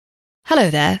Hello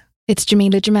there, it's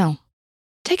Jamila Jamel.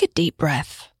 Take a deep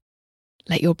breath.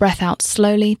 Let your breath out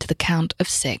slowly to the count of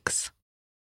 6.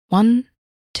 1,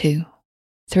 2,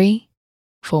 3,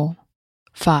 4,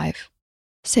 5,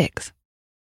 6.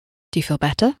 Do you feel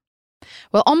better?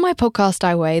 Well, on my podcast,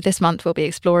 I Weigh, this month we'll be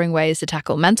exploring ways to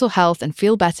tackle mental health and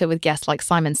feel better with guests like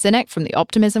Simon Sinek from The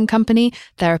Optimism Company,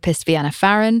 therapist Vienna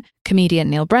Farron, comedian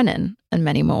Neil Brennan, and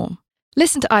many more.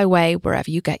 Listen to I Weigh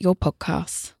wherever you get your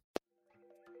podcasts.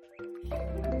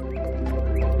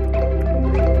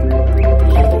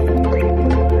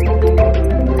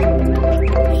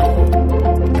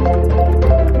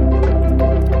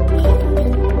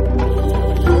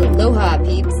 Aloha,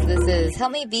 peeps. This is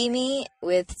Help Me Be Me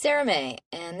with Sarah May,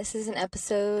 and this is an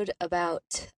episode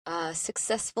about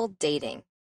successful dating.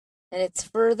 And it's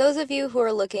for those of you who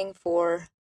are looking for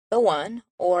the one,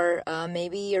 or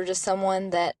maybe you're just someone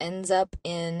that ends up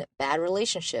in bad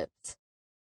relationships.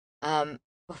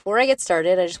 Before I get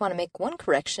started, I just want to make one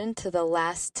correction to the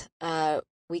last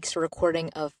week's recording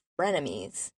of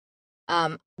Frenemies.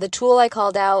 The tool I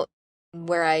called out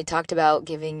where I talked about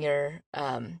giving your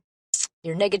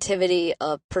negativity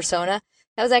a persona,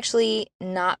 that was actually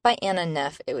not by Anna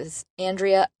Neff. It was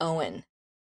Andrea Owen.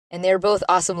 And they're both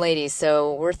awesome ladies,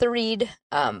 so worth a read,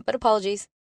 but apologies.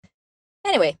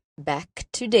 Anyway, back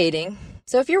to dating.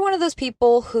 So if you're one of those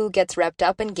people who gets wrapped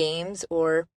up in games,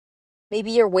 or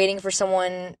maybe you're waiting for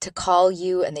someone to call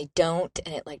you and they don't,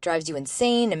 and it drives you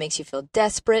insane and makes you feel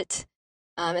desperate,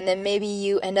 and then maybe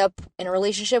you end up in a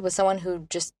relationship with someone who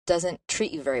just doesn't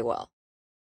treat you very well.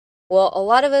 Well, a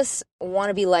lot of us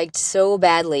want to be liked so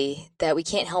badly that we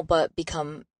can't help but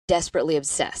become desperately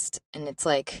obsessed. And it's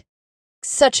like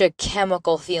such a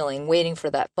chemical feeling waiting for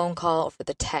that phone call or for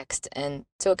the text. And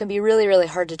so it can be really, really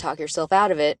hard to talk yourself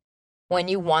out of it when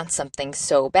you want something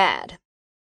so bad.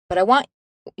 But I want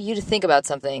you to think about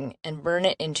something and burn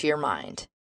it into your mind.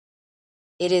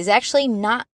 It is actually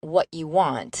not what you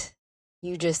want.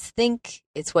 You just think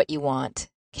it's what you want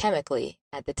chemically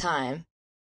at the time.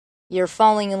 You're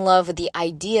falling in love with the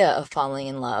idea of falling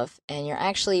in love, and you're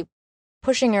actually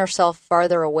pushing yourself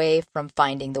farther away from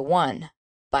finding the one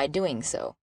by doing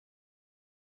so.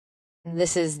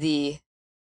 This is the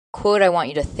quote I want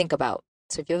you to think about.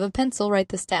 So if you have a pencil, write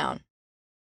this down.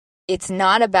 It's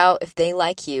not about if they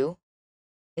like you.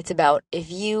 It's about if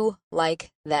you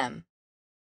like them.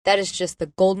 That is just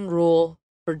the golden rule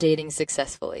for dating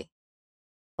successfully.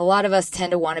 A lot of us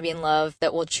tend to want to be in love,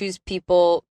 that will choose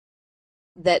people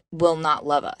that will not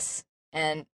love us.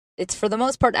 And it's for the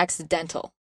most part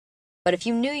accidental. But if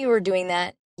you knew you were doing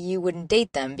that, you wouldn't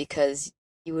date them, because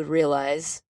you would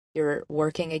realize you're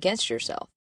working against yourself.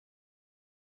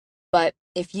 But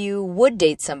if you would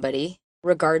date somebody,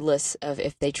 regardless of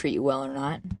if they treat you well or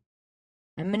not,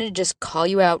 I'm going to just call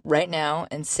you out right now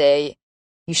and say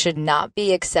you should not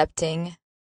be accepting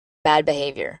bad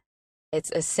behavior. It's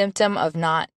a symptom of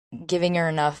not giving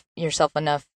yourself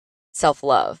enough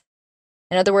self-love.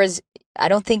 In other words, I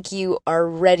don't think you are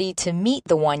ready to meet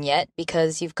the one yet,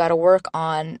 because you've got to work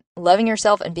on loving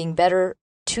yourself and being better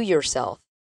to yourself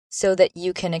so that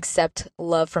you can accept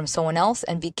love from someone else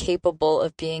and be capable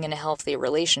of being in a healthy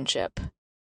relationship.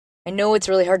 I know it's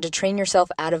really hard to train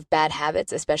yourself out of bad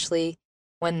habits, especially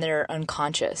when they're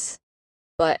unconscious.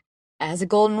 But as a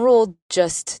golden rule,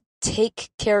 just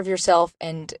take care of yourself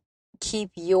and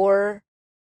keep your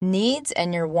needs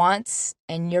and your wants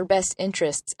and your best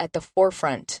interests at the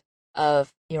forefront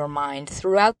of your mind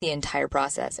throughout the entire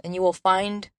process, and you will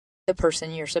find the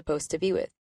person you're supposed to be with.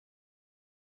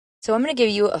 So I'm going to give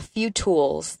you a few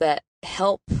tools that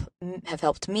have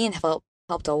helped me and have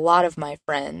helped a lot of my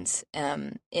friends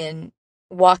in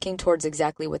walking towards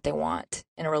exactly what they want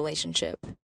in a relationship.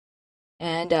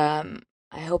 And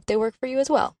I hope they work for you as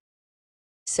well.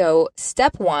 So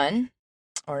step 1,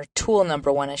 or tool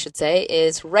number 1, I should say,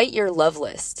 is write your love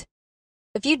list.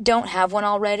 If you don't have one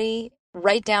already,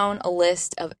 write down a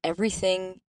list of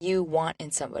everything you want in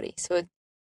somebody. So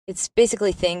it's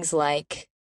basically things like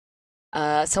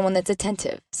someone that's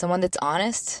attentive, someone that's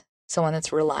honest, someone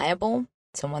that's reliable,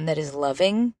 someone that is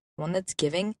loving, someone that's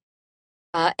giving,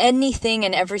 anything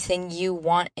and everything you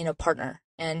want in a partner.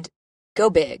 And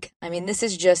go big. I mean, this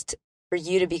is just for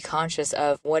you to be conscious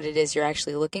of what it is you're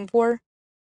actually looking for.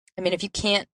 I mean, if you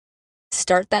can't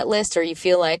start that list, or you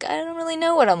feel like, I don't really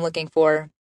know what I'm looking for,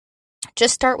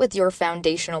 just start with your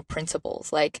foundational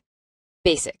principles, like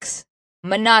basics,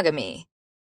 monogamy,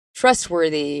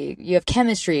 trustworthy, you have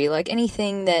chemistry, like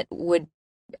anything that would,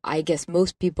 I guess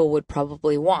most people would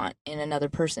probably want in another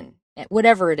person,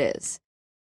 whatever it is.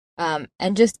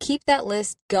 And just keep that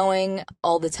list going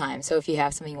all the time. So if you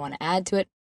have something you want to add to it,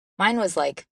 mine was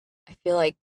like, I feel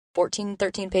like 14,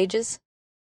 13 pages.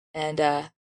 And I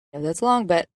know that's long,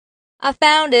 but I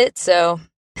found it. So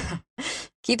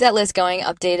keep that list going,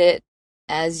 update it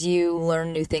as you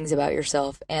learn new things about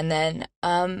yourself. And then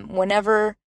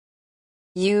whenever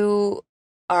you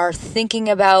are thinking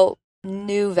about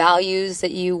new values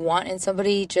that you want in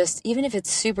somebody, just even if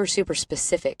it's super, super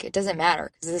specific, it doesn't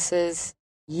matter because this is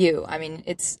you. I mean,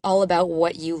 it's all about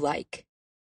what you like.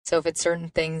 So if it's certain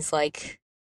things like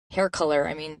hair color,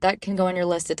 I mean, that can go on your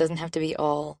list. It doesn't have to be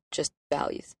all just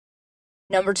values.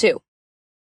 Number 2,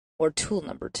 or tool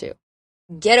number 2,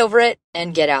 get over it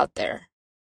and get out there.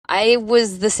 I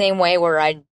was the same way where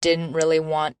I didn't really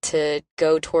want to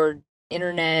go toward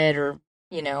internet or,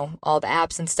 all the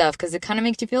apps and stuff because it kind of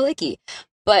makes you feel icky.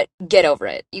 But get over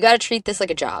it. You got to treat this like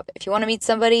a job. If you want to meet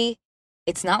somebody,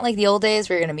 it's not like the old days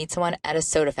where you're going to meet someone at a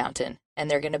soda fountain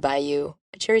and they're going to buy you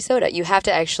a cherry soda. You have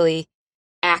to actually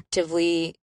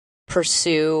actively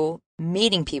pursue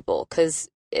meeting people because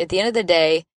at the end of the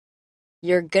day,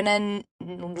 you're going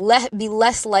to be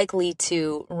less likely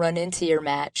to run into your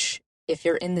match if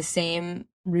you're in the same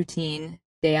routine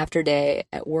day after day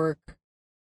at work,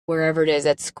 wherever it is,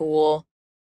 at school,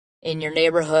 in your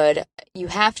neighborhood. You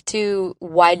have to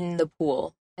widen the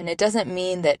pool. And it doesn't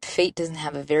mean that fate doesn't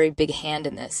have a very big hand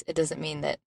in this. It doesn't mean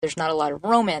that there's not a lot of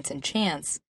romance and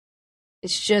chance.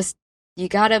 It's just you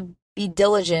got to be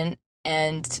diligent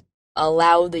and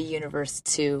allow the universe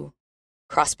to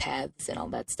cross paths and all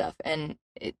that stuff. And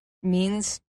it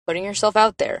means putting yourself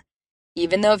out there.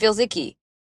 Even though it feels icky,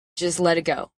 just let it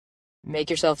go. Make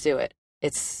yourself do it.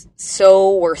 It's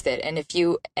so worth it. And if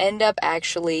you end up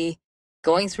actually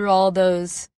going through all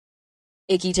those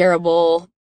icky, terrible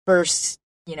first,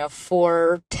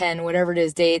 4, 10, whatever it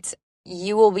is, dates,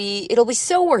 it'll be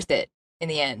so worth it in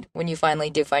the end when you finally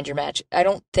do find your match. I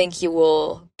don't think you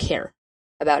will care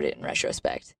about it in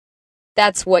retrospect.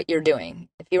 That's what you're doing.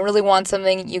 If you really want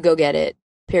something, you go get it,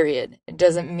 period. It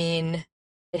doesn't mean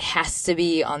it has to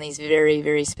be on these very,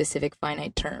 very specific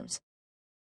finite terms.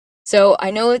 So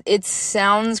I know it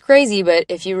sounds crazy, but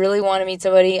if you really want to meet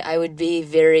somebody, I would be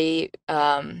very,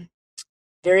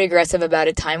 very aggressive about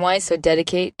it time-wise. So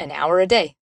dedicate an hour a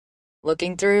day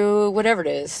looking through whatever it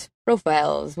is,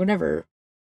 profiles, whatever.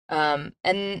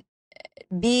 And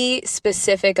be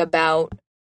specific about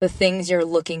the things you're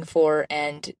looking for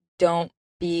and don't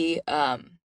be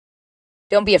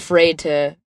afraid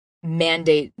to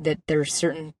mandate that there's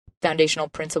certain foundational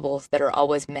principles that are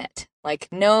always met. Like,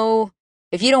 no,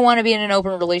 if you don't want to be in an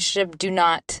open relationship, do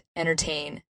not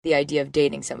entertain the idea of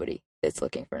dating somebody that's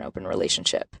looking for an open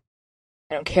relationship.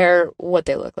 I don't care what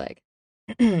they look like.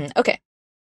 Okay.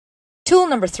 Tool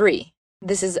number 3.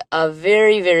 This is a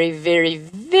very, very, very,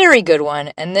 very good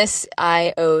one. And this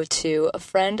I owe to a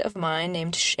friend of mine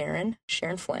named Sharon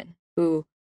Flynn, who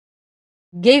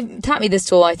taught me this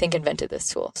tool. I think invented this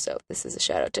tool. So this is a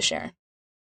shout out to Sharon.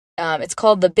 It's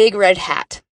called the Big Red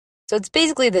Hat. So it's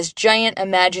basically this giant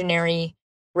imaginary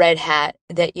red hat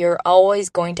that you're always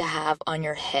going to have on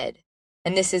your head.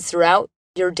 And this is throughout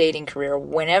your dating career.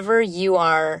 Whenever you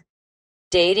are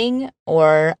dating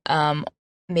or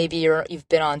maybe you've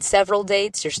been on several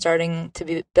dates, you're starting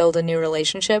to build a new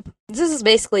relationship. This is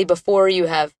basically before you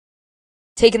have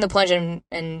taken the plunge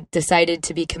and decided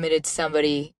to be committed to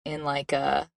somebody in like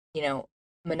a,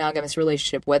 monogamous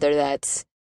relationship, whether that's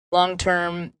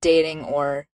long-term dating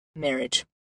or marriage.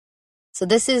 So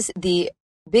this is the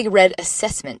Big Red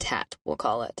Assessment Hat, we'll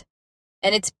call it.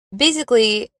 And it's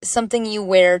basically something you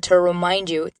wear to remind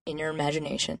you, in your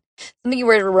imagination, something you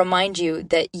wear to remind you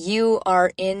that you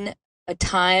are in a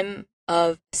time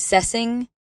of assessing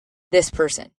this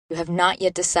person. You have not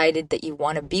yet decided that you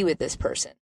want to be with this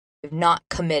person. You've not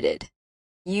committed.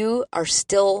 You are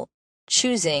still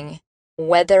choosing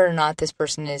whether or not this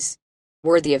person is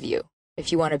worthy of you,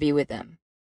 if you want to be with them.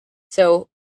 So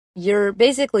you're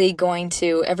basically going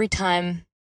to, every time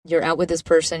you're out with this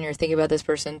person, you're thinking about this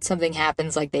person, something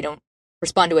happens, like they don't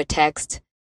respond to a text,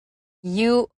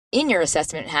 you, in your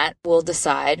assessment hat, will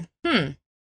decide,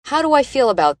 how do I feel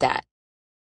about that?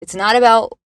 It's not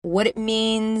about what it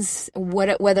means,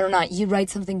 whether or not you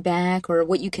write something back or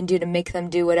what you can do to make them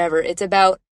do whatever. It's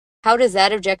about how does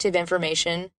that objective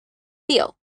information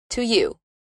feel to you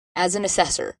as an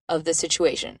assessor of the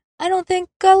situation. I don't think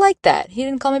I like that. He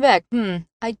didn't call me back.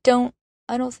 I don't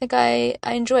think I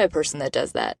enjoy a person that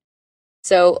does that.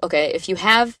 So, okay, if you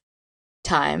have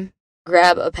time,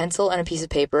 grab a pencil and a piece of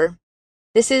paper.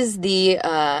 This is the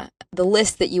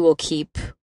list that you will keep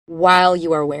while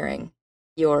you are wearing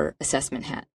your assessment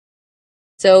hat.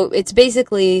 So it's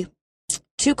basically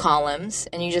 2 columns,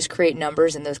 and you just create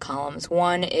numbers in those columns.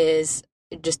 One is,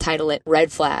 just title it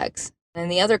Red Flags.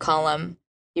 And the other column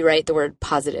you write the word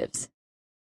positives.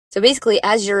 So basically,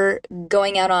 as you're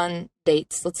going out on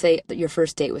dates, let's say your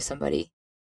first date with somebody,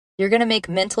 you're going to make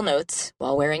mental notes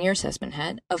while wearing your assessment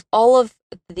hat of all of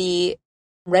the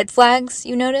red flags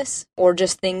you notice, or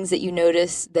just things that you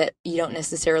notice that you don't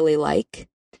necessarily like,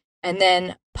 and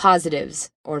then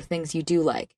positives, or things you do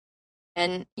like.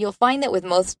 And you'll find that with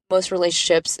most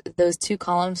relationships, those two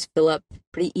columns fill up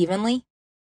pretty evenly.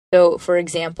 So, for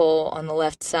example, on the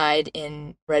left side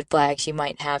in red flags, you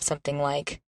might have something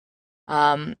like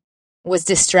was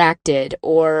distracted,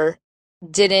 or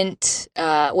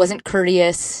wasn't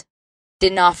courteous,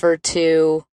 didn't offer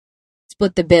to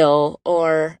split the bill,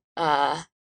 or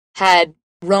had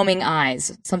roaming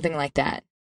eyes, something like that.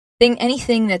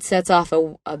 Anything that sets off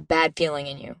a bad feeling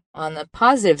in you. On the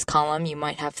positives column, you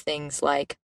might have things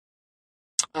like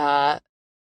very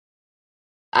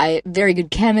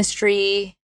good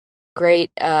chemistry,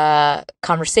 great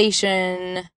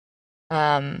conversation,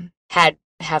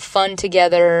 have fun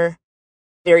together,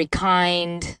 very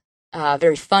kind,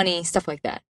 very funny, stuff like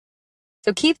that.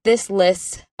 So keep this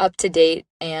list up to date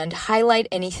and highlight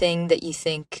anything that you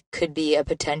think could be a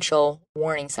potential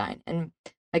warning sign. And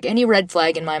like any red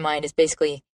flag in my mind is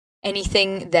basically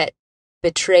anything that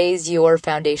betrays your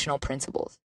foundational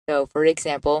principles. So for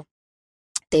example,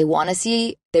 they want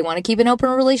to keep an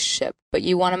open relationship, but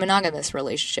you want a monogamous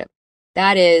relationship.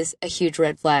 That is a huge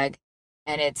red flag,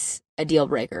 and it's a deal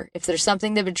breaker. If there's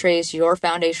something that betrays your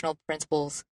foundational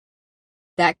principles,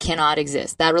 that cannot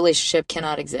exist. That relationship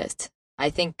cannot exist. I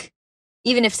think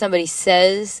even if somebody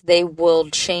says they will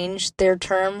change their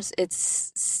terms,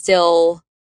 it's still,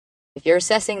 if you're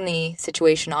assessing the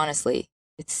situation honestly,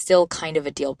 it's still kind of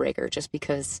a deal breaker just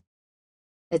because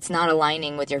it's not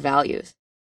aligning with your values.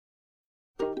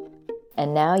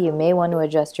 And now you may want to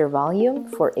adjust your volume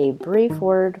for a brief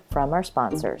word from our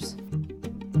sponsors.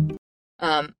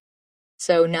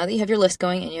 So now that you have your list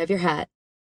going and you have your hat,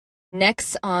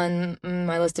 next on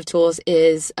my list of tools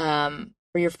is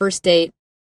for your first date,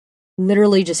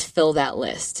 literally just fill that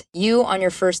list. You on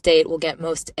your first date will get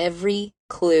most every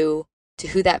clue to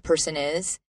who that person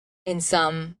is in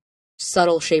some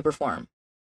subtle shape or form.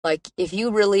 Like if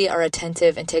you really are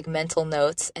attentive and take mental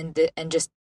notes and just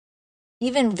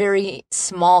even very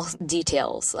small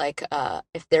details, like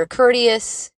if they're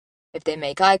courteous, if they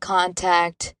make eye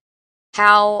contact,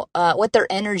 what their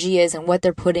energy is and what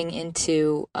they're putting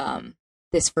into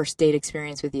this first date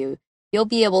experience with you, you'll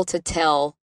be able to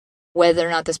tell whether or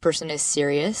not this person is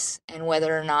serious and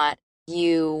whether or not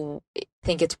you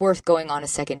think it's worth going on a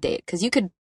second date. Because you could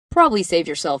probably save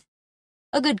yourself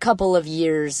a good couple of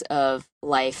years of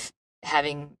life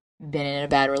having been in a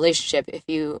bad relationship if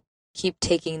you keep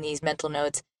taking these mental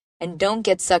notes and don't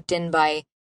get sucked in by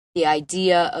the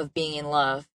idea of being in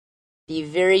love. Be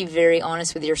very, very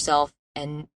honest with yourself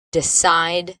and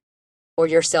decide for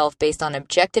yourself based on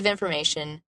objective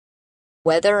information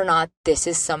whether or not this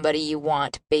is somebody you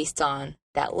want based on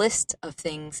that list of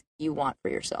things you want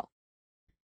for yourself.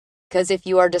 Because if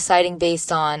you are deciding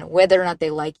based on whether or not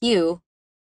they like you,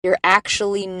 you're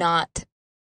actually not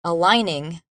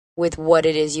aligning with what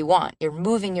it is you want. You're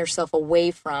moving yourself away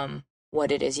from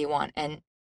what it is you want. And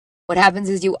what happens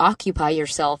is you occupy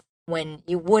yourself when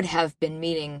you would have been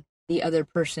meeting the other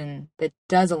person that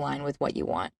does align with what you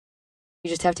want. You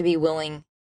just have to be willing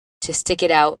to stick it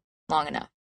out long enough.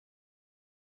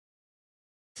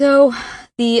 So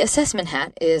the assessment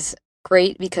hat is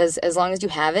great because as long as you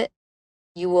have it,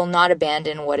 you will not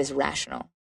abandon what is rational.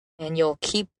 And you'll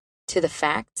keep to the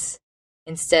facts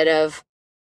instead of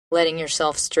letting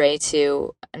yourself stray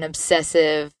to an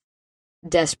obsessive,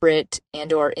 desperate,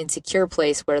 and or insecure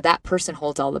place where that person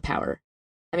holds all the power.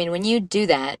 I mean, when you do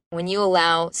that, when you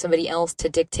allow somebody else to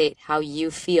dictate how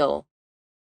you feel,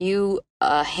 you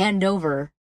hand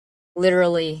over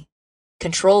literally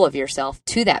control of yourself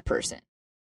to that person.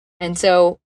 And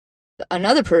so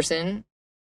another person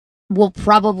will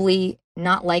probably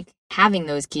not like having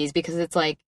those keys because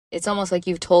it's almost like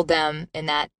you've told them in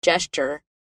that gesture,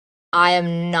 I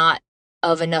am not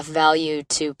of enough value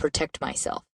to protect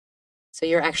myself. So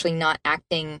you're actually not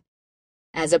acting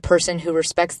as a person who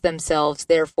respects themselves.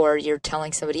 Therefore, you're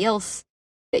telling somebody else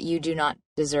that you do not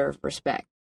deserve respect.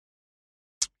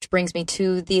 Which brings me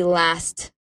to the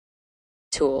last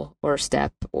tool or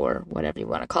step or whatever you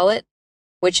want to call it,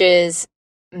 which is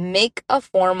make a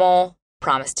formal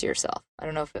promise to yourself. I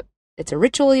don't know if it's a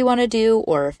ritual you want to do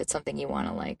or if it's something you want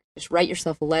to just write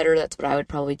yourself a letter. That's what I would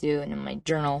probably do in my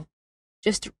journal.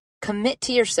 Just commit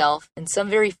to yourself in some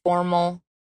very formal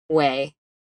way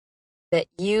that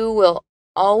you will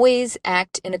always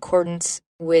act in accordance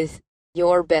with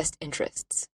your best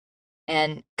interests,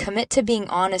 and commit to being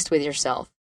honest with yourself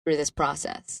through this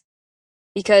process.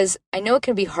 Because I know it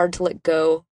can be hard to let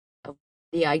go of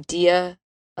the idea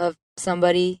of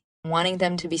somebody, wanting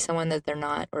them to be someone that they're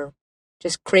not, or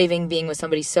just craving being with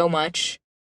somebody so much.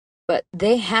 But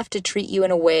they have to treat you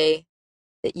in a way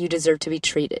that you deserve to be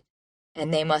treated.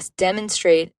 And they must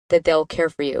demonstrate that they'll care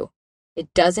for you.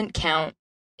 It doesn't count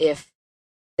if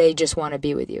they just want to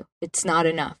be with you. It's not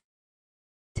enough.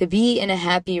 To be in a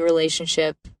happy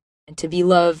relationship and to be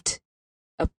loved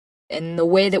in the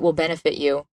way that will benefit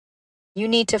you, you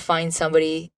need to find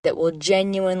somebody that will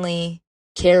genuinely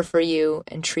care for you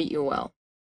and treat you well.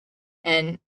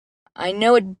 And I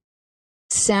know it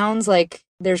sounds like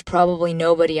there's probably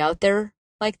nobody out there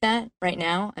like that right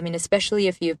now. I mean, especially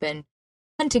if you've been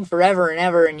hunting forever and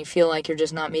ever and you feel like you're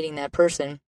just not meeting that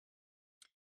person.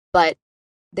 But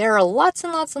there are lots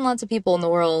and lots and lots of people in the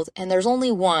world, and there's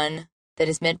only one that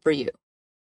is meant for you.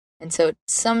 And so it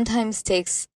sometimes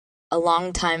takes a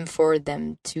long time for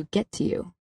them to get to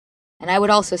you. And I would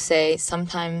also say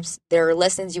sometimes there are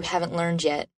lessons you haven't learned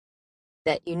yet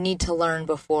that you need to learn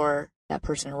before that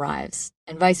person arrives,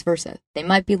 and vice versa. They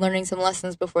might be learning some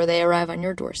lessons before they arrive on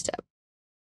your doorstep.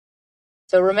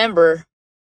 So remember,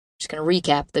 just going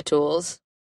to recap the tools.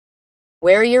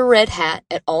 Wear your red hat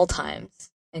at all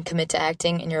times and commit to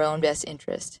acting in your own best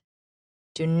interest.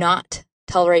 Do not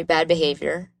tolerate bad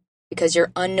behavior because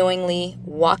you're unknowingly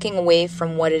walking away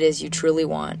from what it is you truly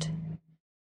want.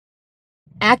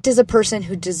 Act as a person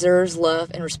who deserves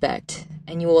love and respect,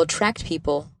 and you will attract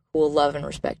people who will love and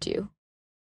respect you.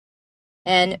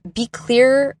 And be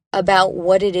clear about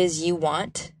what it is you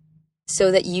want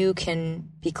so that you can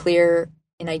be clear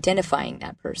in identifying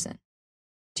that person.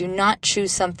 Do not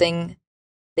choose something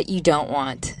that you don't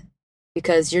want,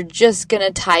 because you're just going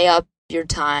to tie up your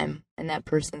time and that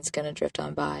person's going to drift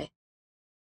on by.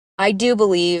 I do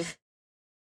believe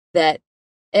that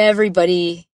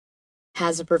everybody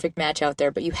has a perfect match out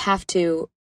there, but you have to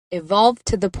evolve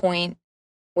to the point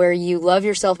where you love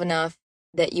yourself enough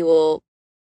that you will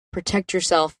protect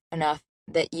yourself enough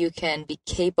that you can be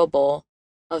capable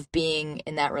of being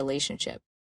in that relationship.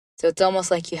 So it's almost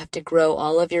like you have to grow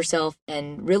all of yourself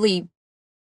and really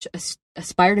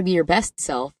aspire to be your best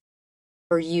self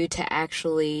for you to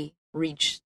actually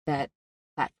reach that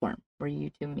platform for you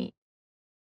to meet.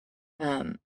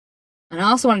 And I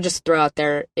also want to just throw out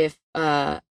there, if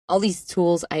all these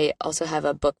tools, I also have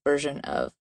a book version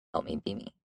of Help Me Be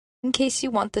Me, in case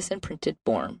you want this in printed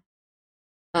form.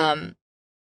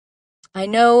 I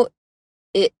know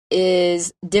it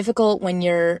is difficult when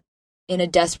you're in a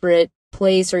desperate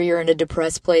place, or you're in a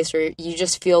depressed place, or you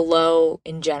just feel low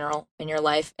in general in your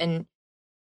life, and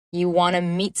you want to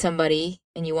meet somebody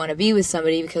and you want to be with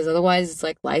somebody, because otherwise it's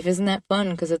like life isn't that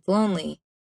fun because it's lonely.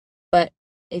 But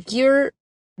if you're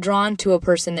drawn to a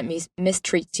person that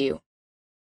mistreats you,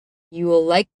 you will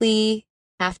likely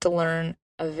have to learn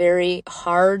a very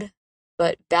hard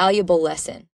but valuable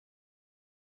lesson.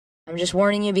 I'm just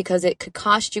warning you because it could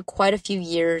cost you quite a few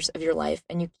years of your life,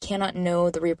 and you cannot know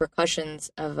the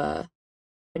repercussions of a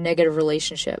negative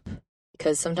relationship,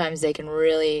 because sometimes they can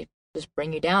really just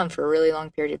bring you down for a really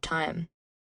long period of time.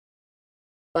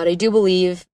 But I do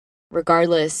believe,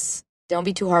 regardless, don't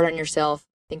be too hard on yourself.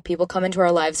 I think people come into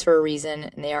our lives for a reason,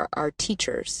 and they are our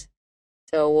teachers.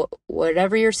 So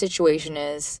whatever your situation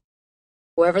is,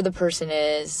 whoever the person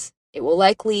is, it will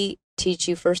likely teach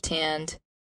you firsthand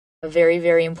a very,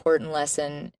 very important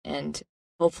lesson, and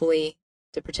hopefully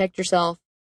to protect yourself,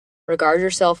 regard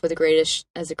yourself as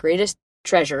the greatest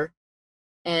treasure,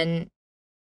 and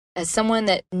as someone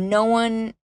that no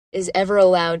one is ever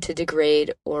allowed to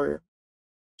degrade or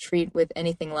treat with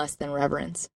anything less than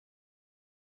reverence.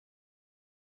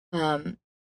 I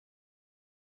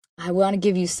want to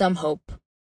give you some hope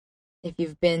if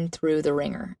you've been through the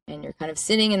ringer and you're kind of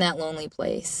sitting in that lonely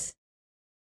place.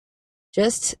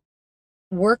 Just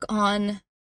work on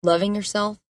loving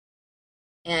yourself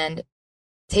and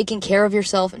taking care of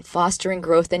yourself and fostering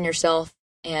growth in yourself,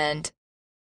 and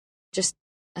just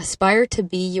aspire to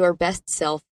be your best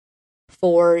self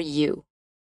for you.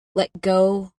 Let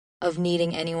go of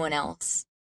needing anyone else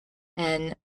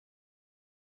and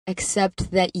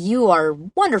accept that you are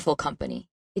wonderful company.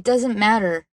 It doesn't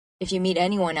matter if you meet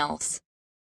anyone else.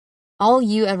 All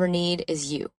you ever need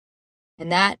is you.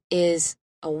 And that is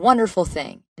a wonderful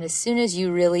thing. And as soon as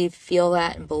you really feel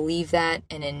that and believe that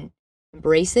and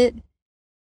embrace it,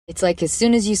 it's like as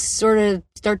soon as you sort of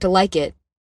start to like it,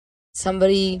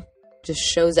 somebody just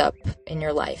shows up in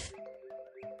your life.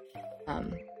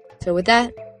 So with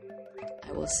that,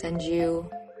 I will send you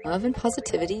love and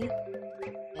positivity,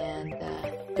 and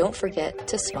don't forget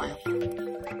to smile.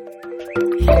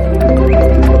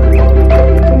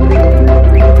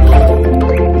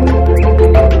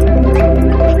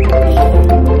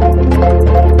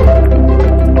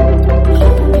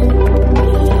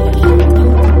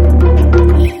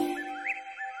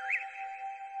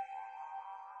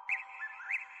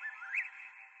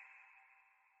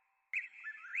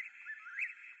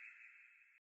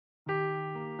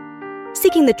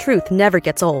 Seeking the truth never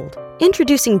gets old.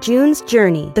 Introducing June's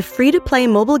Journey, the free-to-play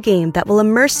mobile game that will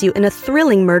immerse you in a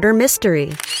thrilling murder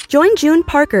mystery. Join June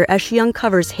Parker as she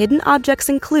uncovers hidden objects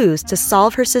and clues to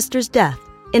solve her sister's death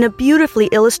in a beautifully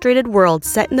illustrated world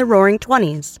set in the Roaring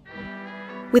 '20s.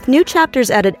 With new chapters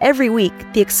added every week,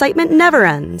 the excitement never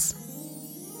ends.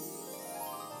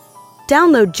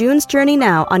 Download June's Journey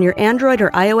now on your Android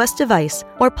or iOS device,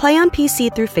 or play on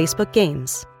PC through Facebook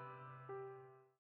Games.